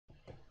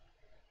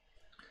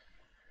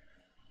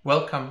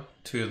Welcome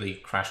to the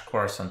crash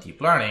course on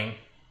deep learning.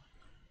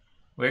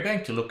 We're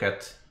going to look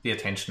at the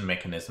attention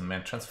mechanism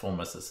and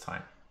transformers this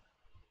time.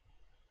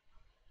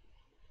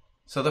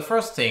 So the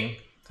first thing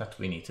that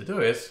we need to do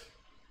is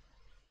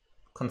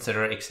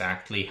consider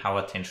exactly how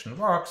attention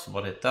works,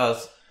 what it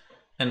does,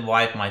 and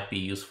why it might be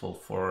useful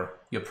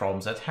for your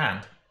problems at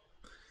hand.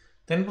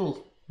 Then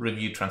we'll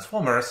review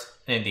transformers,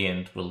 and in the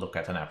end we'll look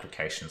at an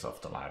applications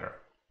of the latter.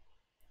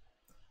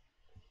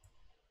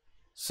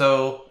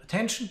 So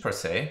attention per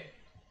se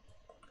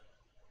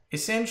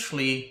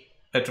essentially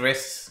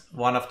address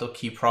one of the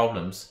key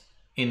problems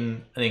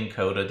in an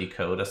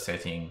encoder-decoder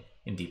setting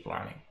in deep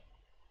learning.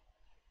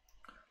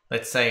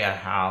 Let's say I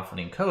have an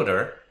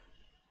encoder,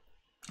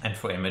 and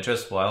for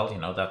images, well,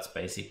 that's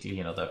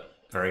basically, the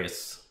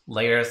various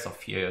layers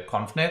of your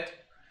ConvNet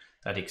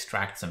that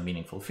extract some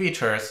meaningful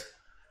features.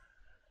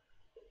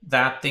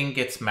 That thing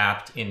gets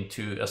mapped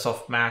into a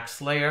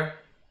softmax layer,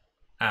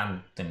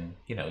 and then,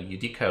 you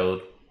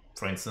decode,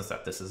 for instance,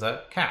 that this is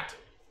a cat.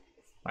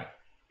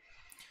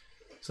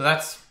 So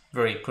that's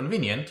very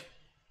convenient,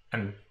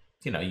 and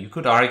you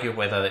could argue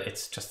whether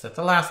it's just at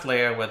the last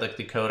layer where the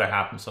decoder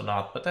happens or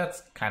not, but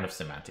that's kind of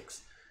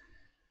semantics.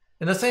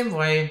 In the same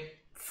way,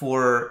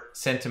 for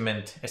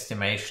sentiment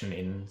estimation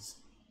in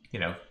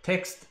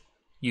text,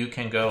 you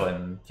can go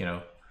and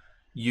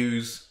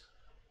use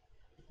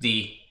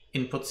the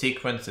input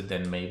sequence and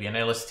then maybe an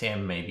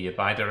LSTM, maybe a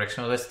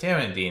bidirectional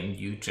LSTM, and then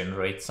you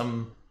generate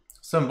some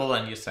symbol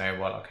and you say,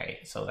 well, okay,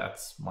 so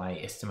that's my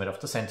estimate of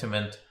the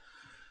sentiment.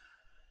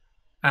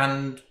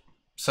 And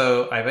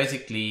so I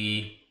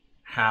basically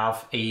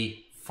have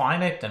a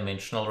finite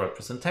dimensional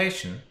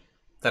representation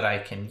that I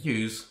can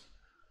use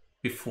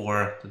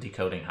before the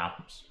decoding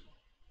happens.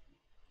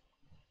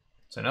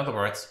 So in other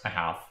words, I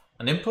have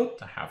an input,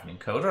 I have an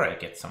encoder, I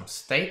get some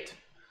state,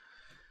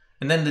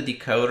 and then the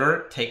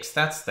decoder takes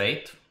that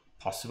state,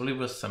 possibly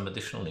with some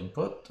additional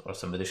input or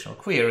some additional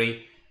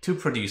query, to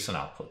produce an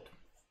output.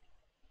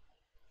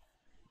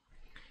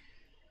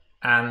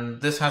 And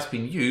this has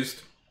been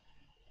used,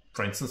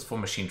 for instance, for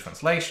machine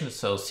translation.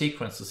 So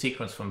sequence to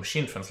sequence for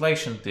machine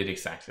translation did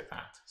exactly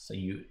that. So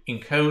you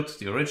encode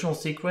the original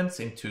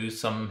sequence into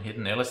some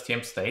hidden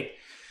LSTM state,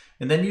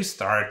 and then you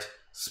start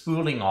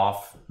spooling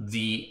off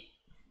the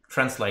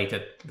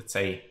translated, let's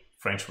say,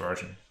 French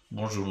version.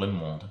 Bonjour le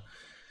monde.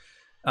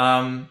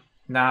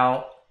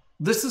 Now,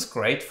 this is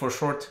great for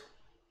short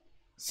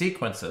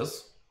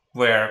sequences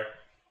where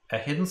a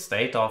hidden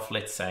state of,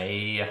 let's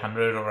say,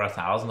 100 or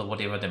 1,000 or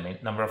whatever the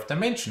number of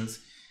dimensions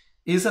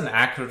is an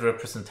accurate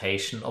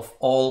representation of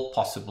all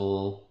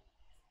possible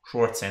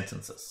short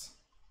sentences.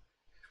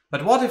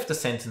 But what if the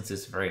sentence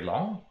is very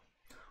long?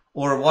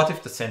 Or what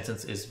if the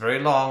sentence is very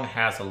long,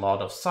 has a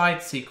lot of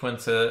side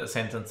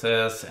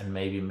sentences, and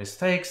maybe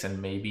mistakes,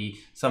 and maybe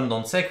some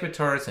non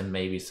sequiturs, and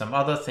maybe some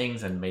other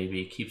things, and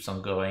maybe it keeps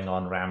on going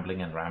on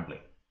rambling and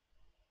rambling.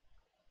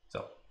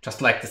 So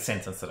just like the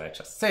sentence that I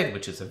just said,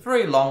 which is a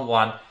very long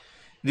one,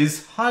 it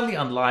is highly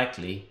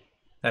unlikely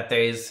that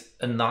there is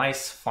a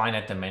nice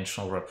finite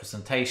dimensional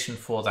representation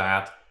for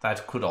that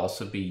that could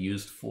also be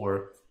used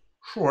for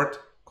short,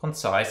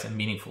 concise, and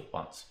meaningful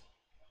ones.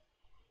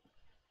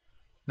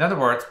 In other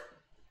words,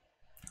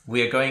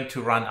 we are going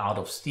to run out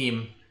of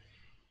steam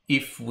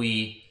if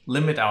we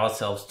limit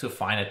ourselves to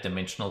finite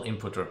dimensional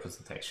input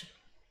representation.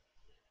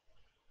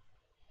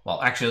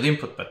 Well, actually not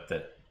input, but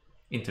the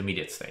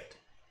intermediate state.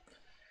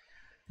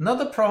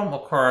 Another problem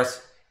occurs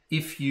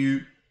if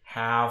you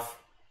have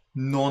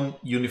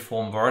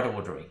non-uniform word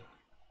ordering.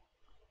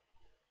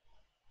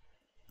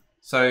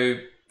 So,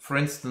 for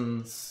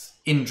instance,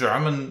 in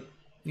German,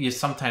 you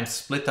sometimes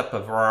split up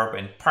a verb,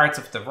 and parts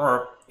of the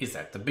verb is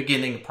at the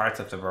beginning, parts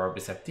of the verb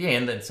is at the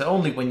end, and so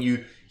only when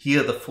you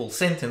hear the full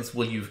sentence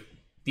will you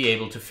be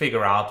able to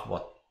figure out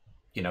what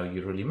you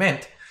really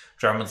meant.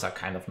 Germans are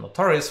kind of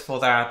notorious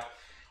for that,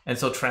 and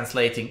so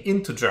translating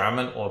into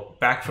German or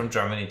back from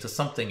German into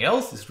something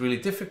else is really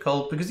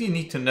difficult because you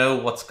need to know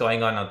what's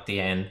going on at the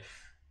end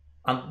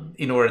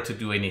in order to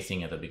do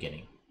anything at the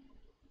beginning.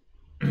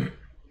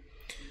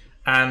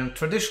 And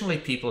traditionally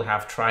people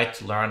have tried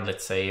to learn,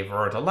 let's say,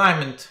 word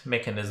alignment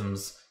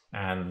mechanisms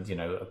and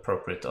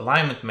appropriate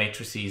alignment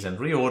matrices and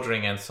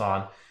reordering and so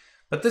on,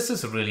 but this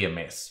is really a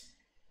mess.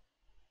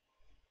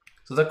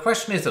 So the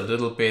question is a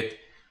little bit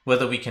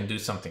whether we can do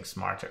something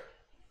smarter.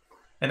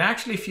 And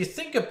actually, if you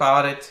think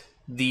about it,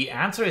 the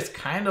answer is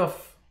kind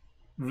of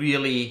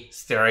really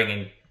staring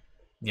in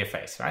your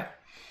face, right?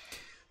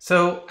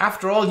 So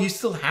after all, you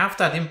still have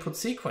that input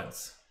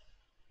sequence.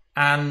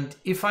 And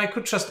if I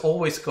could just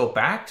always go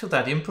back to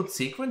that input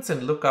sequence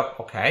and look up,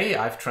 okay,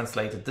 I've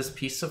translated this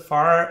piece so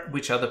far,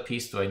 which other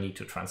piece do I need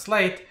to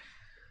translate?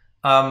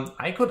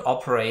 I could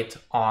operate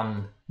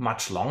on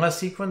much longer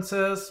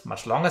sequences,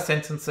 much longer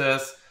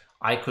sentences.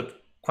 I could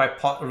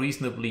quite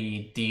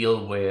reasonably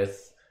deal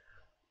with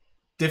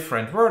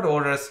different word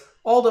orders.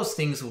 All those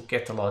things would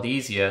get a lot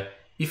easier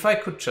if I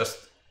could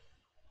just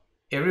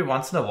every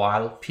once in a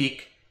while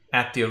peek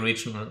at the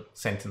original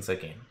sentence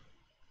again.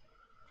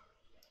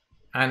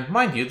 And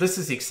mind you, this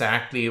is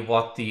exactly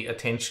what the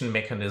attention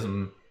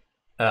mechanism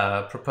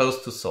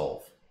propose to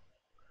solve.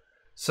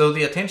 So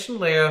the attention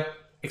layer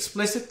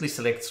explicitly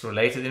selects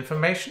related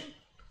information.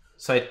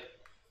 So it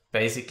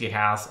basically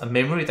has a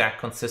memory that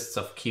consists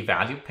of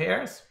key-value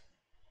pairs.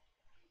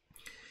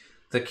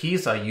 The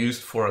keys are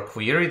used for a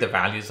query. The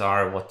values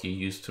are what you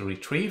use to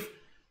retrieve.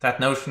 That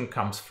notion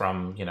comes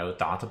from,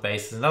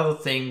 databases and other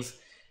things.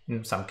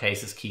 In some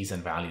cases, keys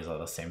and values are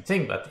the same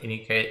thing. But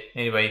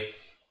anyway,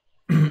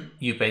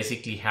 you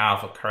basically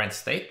have a current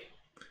state.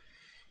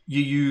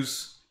 You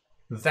use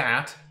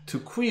that to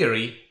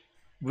query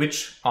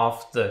which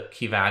of the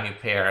key-value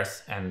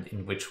pairs and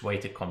in which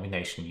weighted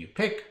combination you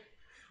pick.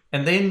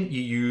 And then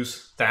you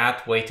use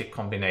that weighted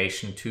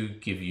combination to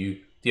give you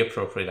the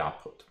appropriate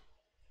output.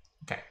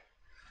 Okay,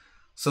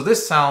 so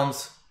this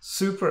sounds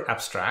super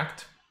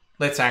abstract.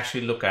 Let's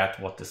actually look at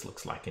what this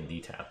looks like in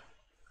detail.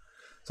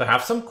 So I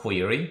have some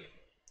query,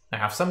 I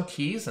have some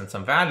keys and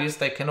some values.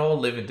 They can all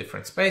live in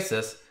different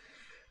spaces.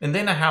 And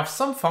then I have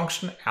some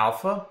function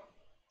alpha,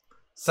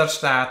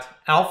 such that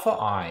alpha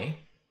I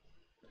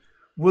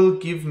will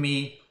give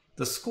me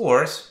the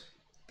scores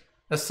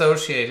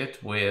associated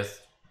with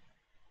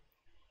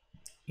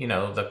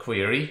the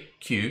query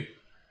Q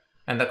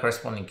and the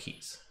corresponding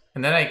keys.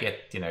 And then I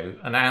get,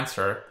 an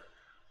answer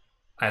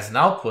as an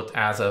output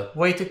as a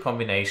weighted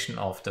combination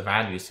of the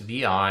values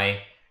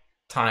Vi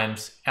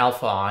times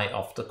alpha I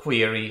of the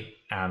query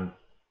and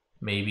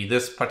maybe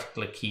this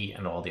particular key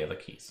and all the other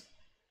keys.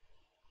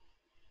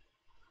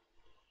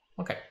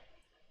 Okay.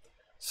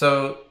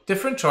 So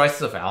different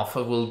choices of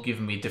alpha will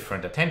give me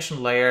different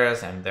attention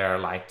layers, and there are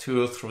like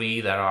 2 or 3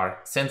 that are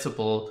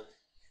sensible.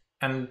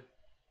 And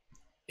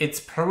it's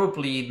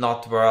probably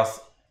not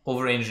worth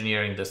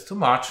over-engineering this too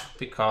much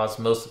because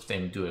most of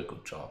them do a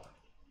good job.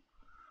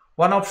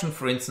 One option,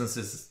 for instance,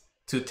 is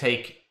to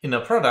take inner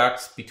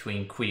products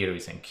between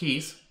queries and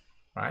keys,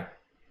 right?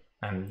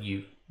 And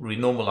you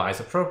renormalize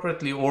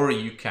appropriately, or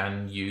you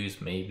can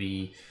use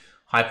maybe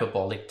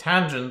hyperbolic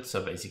tangent.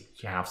 So basically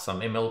you have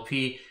some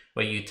MLP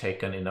where you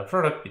take an inner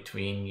product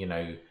between,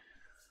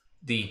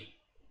 the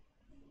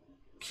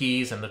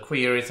keys and the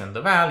queries and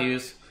the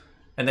values,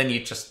 and then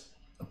you just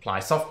apply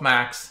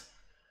softmax,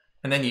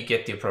 and then you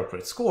get the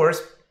appropriate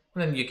scores,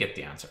 and then you get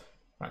the answer,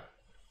 right?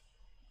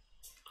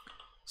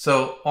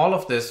 So all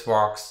of this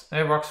works,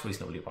 and it works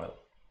reasonably well.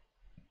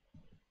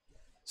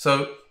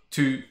 So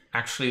to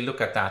actually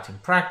look at that in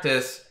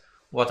practice,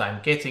 what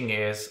I'm getting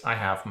is I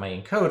have my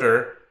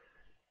encoder,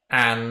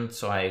 and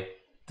so I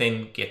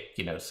then get,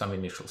 some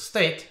initial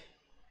state,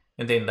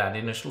 and then that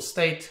initial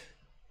state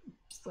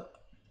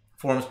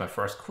forms my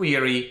first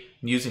query.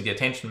 And using the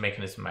attention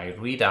mechanism, I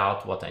read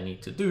out what I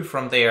need to do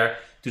from there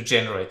to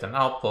generate an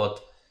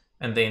output.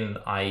 And then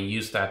I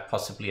use that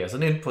possibly as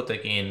an input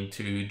again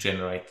to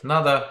generate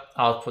another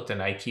output.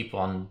 And I keep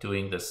on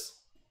doing this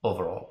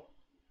overall.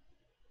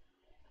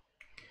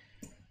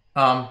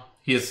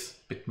 Here's a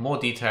bit more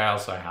detail.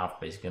 So I have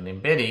basically an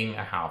embedding.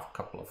 I have a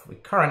couple of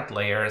recurrent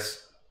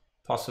layers,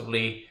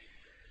 possibly.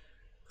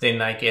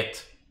 Then I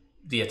get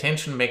the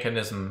attention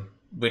mechanism,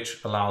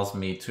 which allows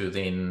me to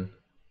then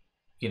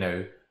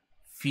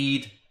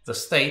feed the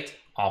state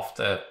of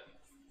the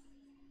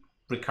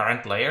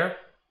recurrent layer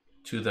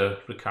to the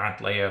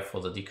recurrent layer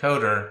for the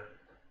decoder,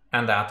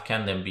 and that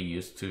can then be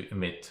used to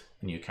emit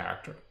a new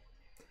character.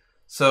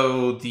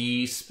 So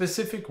the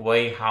specific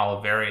way how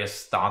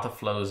various data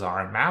flows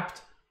are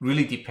mapped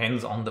really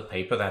depends on the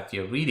paper that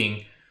you're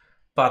reading,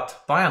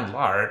 but by and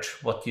large,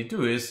 what you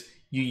do is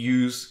you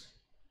use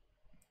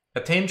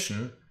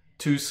attention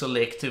to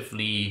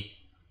selectively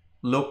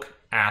look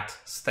at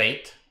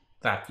state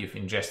that you've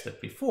ingested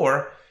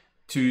before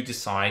to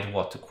decide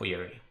what to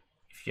query.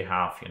 If you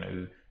have,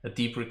 a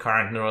deep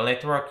recurrent neural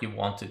network, you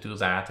want to do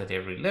that at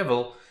every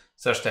level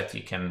such that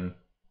you can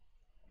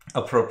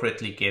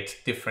appropriately get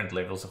different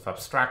levels of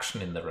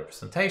abstraction in the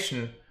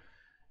representation.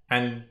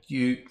 And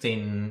you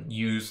then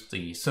use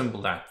the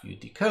symbol that you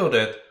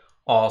decoded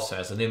also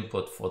as an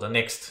input for the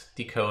next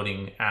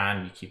decoding,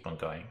 and you keep on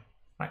going,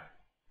 right?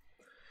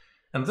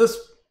 And this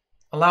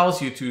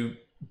allows you to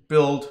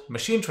build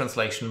machine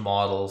translation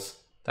models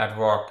that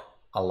work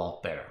a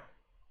lot better.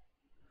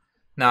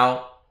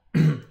 Now,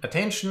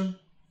 attention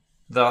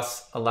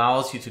thus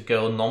allows you to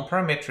go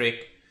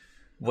non-parametric,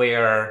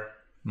 where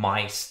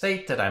my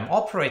state that I'm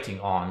operating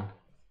on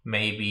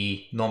may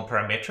be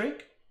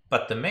non-parametric,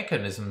 but the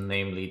mechanism,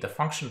 namely the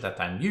function that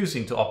I'm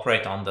using to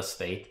operate on the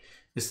state,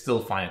 is still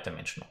finite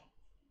dimensional.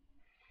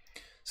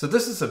 So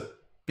this is a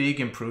big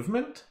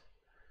improvement,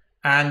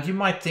 and you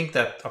might think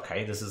that,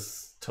 okay, this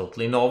is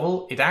totally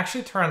novel. It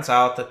actually turns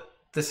out that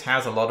this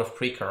has a lot of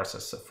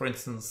precursors. So for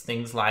instance,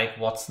 things like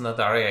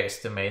Watson-Nadaria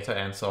estimator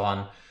and so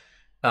on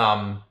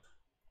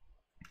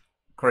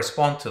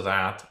correspond to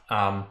that.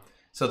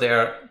 So there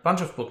are a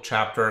bunch of book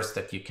chapters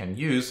that you can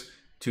use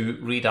to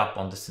read up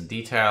on this in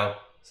detail.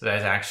 So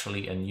there's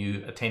actually a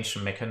new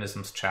attention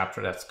mechanisms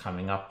chapter that's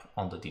coming up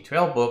on the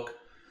D2L book.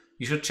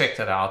 You should check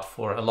that out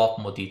for a lot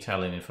more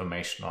detail and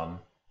information on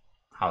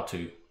how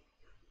to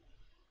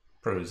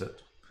peruse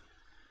it.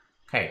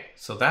 Okay,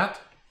 so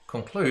that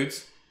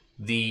concludes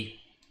the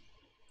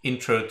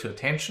Intro to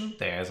Attention.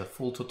 There's a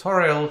full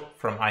tutorial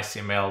from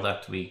ICML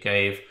that we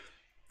gave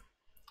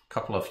a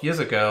couple of years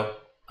ago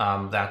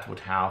that would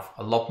have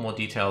a lot more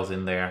details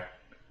in there.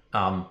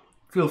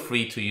 Feel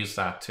free to use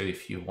that too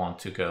if you want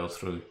to go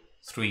through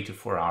 3 to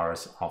 4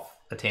 hours of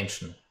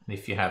attention,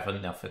 if you have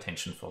enough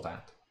attention for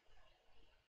that.